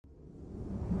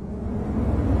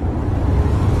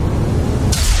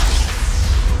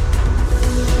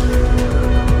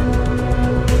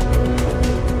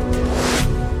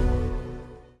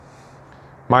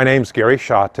My name's Gary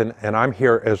Schotten, and I'm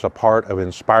here as a part of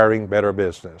Inspiring Better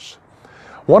Business.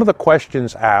 One of the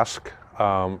questions asked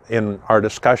in our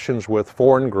discussions with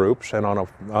foreign groups and on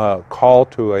a call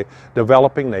to a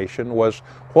developing nation was,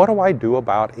 what do I do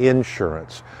about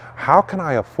insurance? How can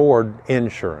I afford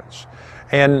insurance?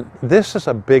 And this is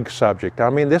a big subject. I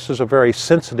mean, this is a very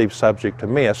sensitive subject to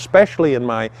me, especially in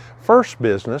my first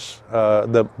business,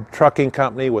 the trucking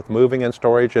company with moving and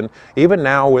storage, and even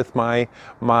now with my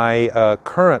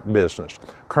current business.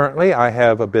 Currently, I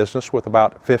have a business with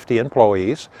about 50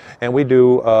 employees, and we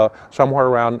do somewhere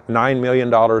around $9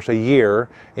 million a year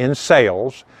in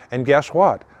sales. And guess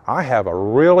what? I have a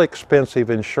real expensive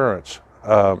insurance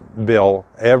bill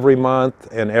every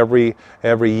month and every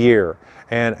year.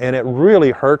 And it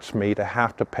really hurts me to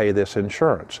have to pay this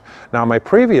insurance. Now, my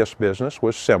previous business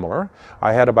was similar.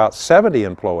 I had about 70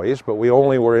 employees, but we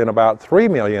only were in about $3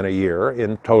 million a year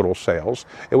in total sales.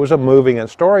 It was a moving and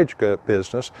storage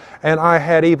business, and I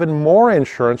had even more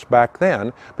insurance back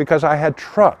then because I had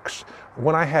trucks.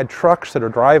 When I had trucks that are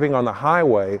driving on the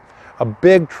highway,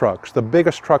 big trucks, the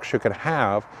biggest trucks you could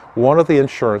have, one of the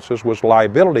insurances was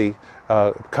liability,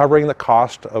 covering the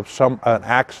cost of an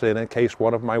accident in case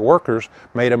one of my workers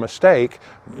made a mistake.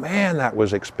 Man, that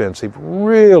was expensive,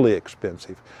 really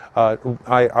expensive.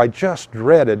 I just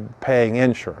dreaded paying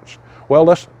insurance. Well,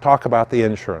 let's talk about the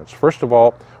insurance. First of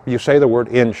all, you say the word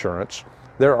insurance.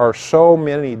 There are so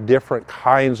many different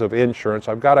kinds of insurance.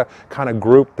 I've got to kind of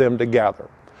group them together.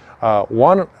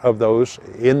 One of those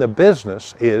in the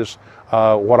business is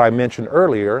what I mentioned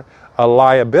earlier, a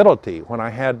liability. When I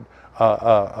had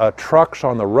trucks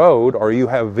on the road, or you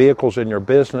have vehicles in your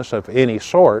business of any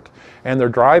sort, and they're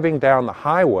driving down the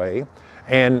highway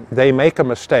and they make a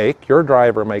mistake, your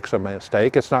driver makes a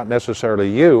mistake, it's not necessarily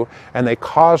you, and they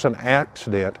cause an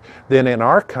accident, then in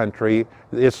our country,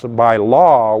 it's by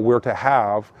law we're to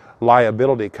have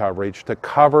liability coverage to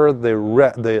cover the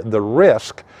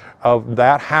risk of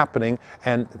that happening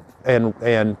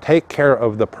and take care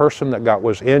of the person that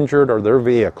was injured or their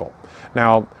vehicle.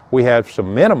 Now, we have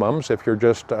some minimums if you're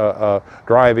just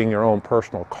driving your own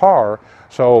personal car.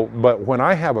 But when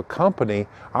I have a company,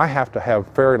 I have to have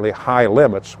fairly high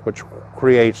limits, which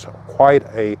creates quite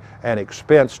an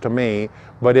expense to me,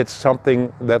 but it's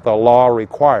something that the law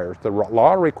requires. The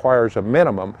law requires a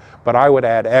minimum, but I would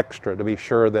add extra to be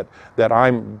sure that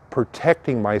I'm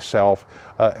protecting myself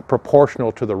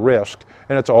proportional to the risk,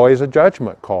 and it's always a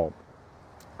judgment call.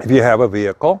 If you have a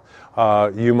vehicle,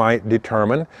 you might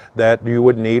determine that you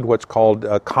would need what's called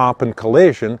comp and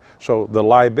collision, so the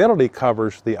liability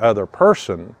covers the other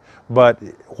person, but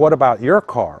what about your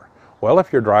car? Well,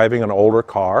 if you're driving an older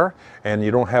car and you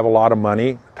don't have a lot of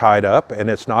money tied up and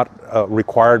it's not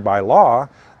required by law,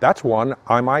 that's one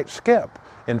I might skip.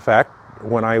 In fact,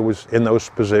 when I was in those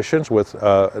positions with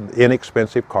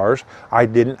inexpensive cars, I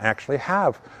didn't actually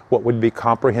have what would be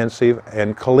comprehensive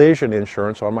and collision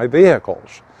insurance on my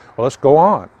vehicles. Well, let's go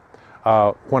on.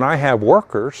 When I have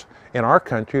workers in our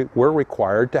country, we're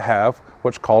required to have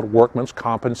what's called workman's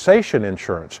compensation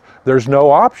insurance. There's no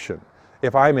option.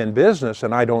 If I'm in business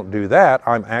and I don't do that,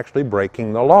 I'm actually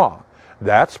breaking the law.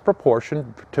 That's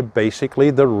proportioned to basically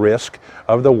the risk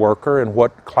of the worker and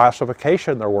what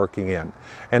classification they're working in.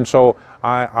 And so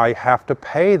I have to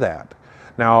pay that.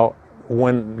 Now,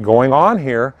 when going on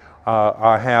here,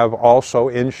 I have also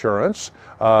insurance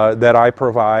that I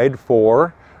provide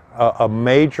for a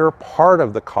major part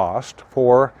of the cost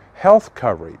for health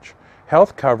coverage.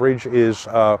 Health coverage is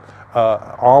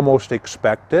almost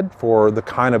expected for the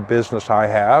kind of business I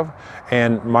have,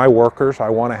 and my workers, I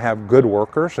want to have good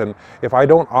workers, and if I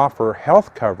don't offer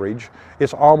health coverage,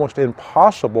 it's almost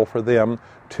impossible for them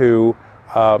to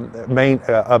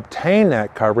obtain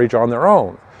that coverage on their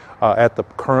own. At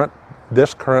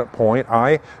this current point,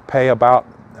 I pay about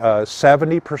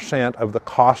 70% of the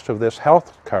cost of this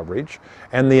health coverage,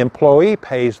 and the employee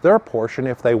pays their portion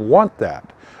if they want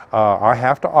that. I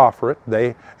have to offer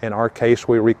it. In our case,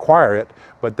 we require it,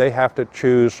 but they have to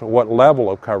choose what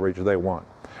level of coverage they want.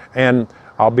 And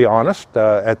I'll be honest,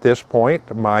 at this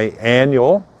point, my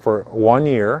annual for 1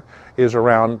 year is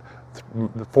around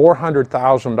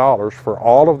 $400,000 for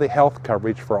all of the health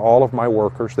coverage for all of my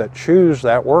workers that choose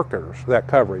that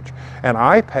coverage. And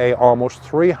I pay almost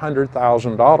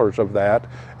 $300,000 of that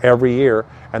every year,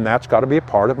 and that's got to be a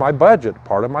part of my budget,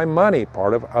 part of my money,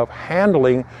 part of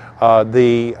handling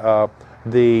the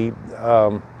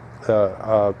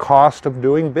cost of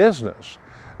doing business.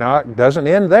 Now, it doesn't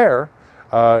end there.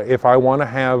 If I want to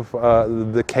have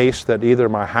the case that either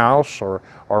my house or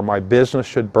my business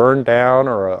should burn down,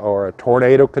 or a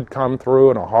tornado could come through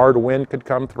and a hard wind could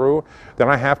come through, then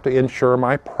I have to insure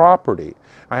my property.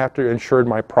 I have to insure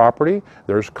my property.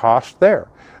 There's cost there.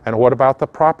 And what about the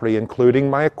property, including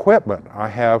my equipment? I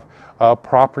have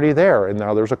property there, and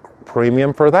now there's a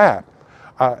premium for that.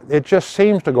 It just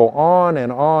seems to go on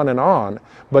and on and on.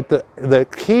 But the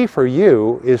key for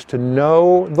you is to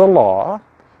know the law,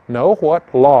 know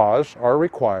what laws are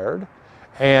required,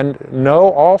 and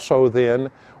know also then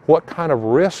what kind of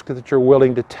risk that you're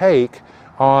willing to take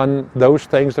on those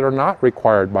things that are not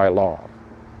required by law.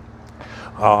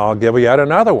 I'll give you yet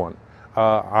another one.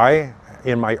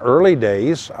 In my early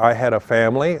days, I had a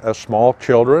family, small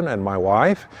children and my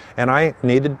wife, and I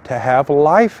needed to have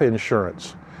life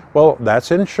insurance. Well, that's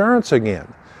insurance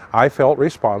again. I felt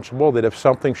responsible that if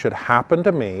something should happen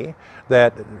to me,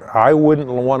 that I wouldn't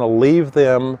want to leave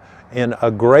them in a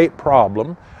great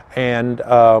problem and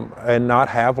not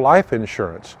have life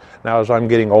insurance. Now, as I'm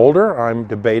getting older, I'm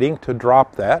debating to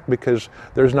drop that because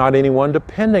there's not anyone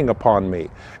depending upon me.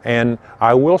 And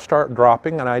I will start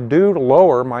dropping, and I do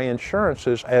lower my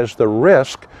insurances as the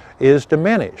risk is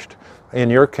diminished. In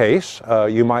your case,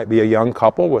 you might be a young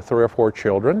couple with 3 or 4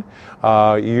 children.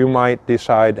 You might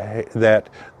decide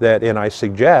and I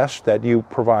suggest that you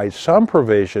provide some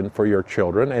provision for your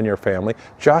children and your family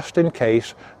just in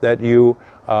case that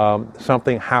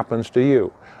something happens to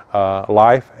you.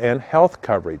 Life and health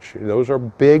coverage, those are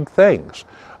big things.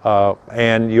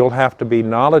 And you'll have to be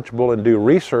knowledgeable and do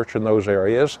research in those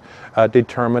areas,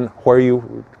 determine where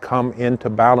you come into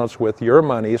balance with your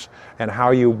monies and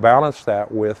how you balance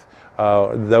that with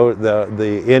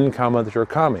the income that you're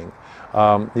coming.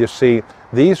 You see,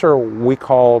 these are we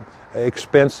call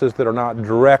expenses that are not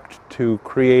direct to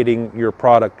creating your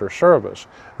product or service.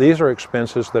 These are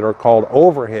expenses that are called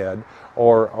overhead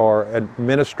or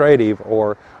administrative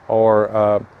or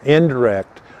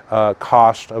indirect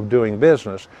cost of doing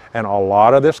business. And a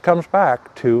lot of this comes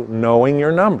back to knowing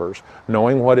your numbers,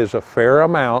 knowing what is a fair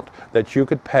amount that you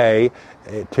could pay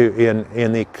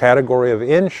in the category of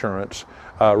insurance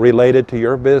related to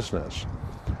your business.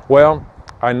 Well,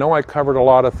 I know I covered a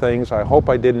lot of things. I hope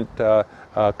I didn't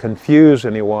confuse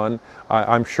anyone.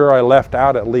 I'm sure I left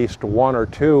out at least 1 or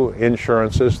 2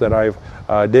 insurances that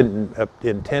I didn't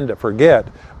intend to forget,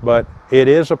 but it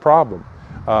is a problem.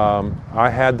 I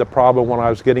had the problem when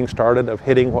I was getting started of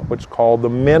hitting what's called the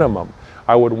minimum.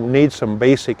 I would need some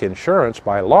basic insurance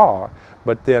by law,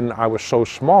 but then I was so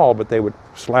small, but they would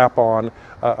slap on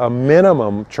a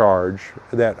minimum charge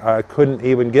that I couldn't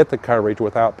even get the coverage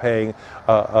without paying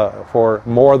for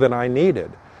more than I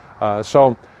needed.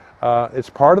 So it's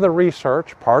part of the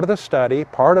research, part of the study,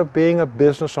 part of being a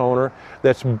business owner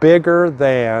that's bigger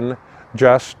than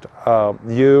just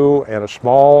you and a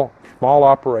small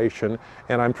operation,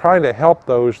 and I'm trying to help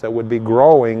those that would be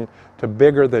growing to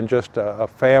bigger than just a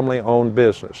family-owned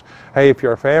business. Hey, if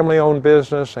you're a family-owned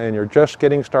business and you're just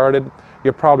getting started,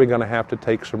 you're probably going to have to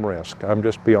take some risk. I'm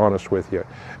just be honest with you,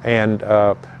 and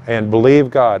believe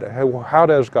God. How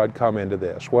does God come into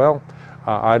this? Well,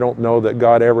 I don't know that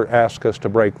God ever asked us to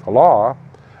break the law,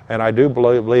 and I do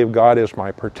believe God is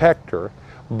my protector.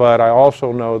 But I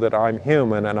also know that I'm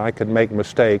human and I can make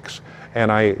mistakes, and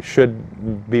I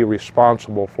should be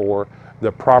responsible for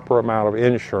the proper amount of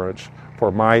insurance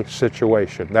for my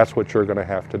situation. That's what you're going to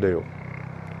have to do.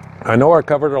 I know I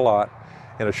covered a lot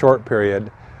in a short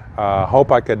period.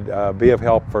 Hope I could be of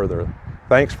help further.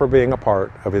 Thanks for being a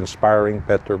part of Inspiring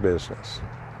Better Business.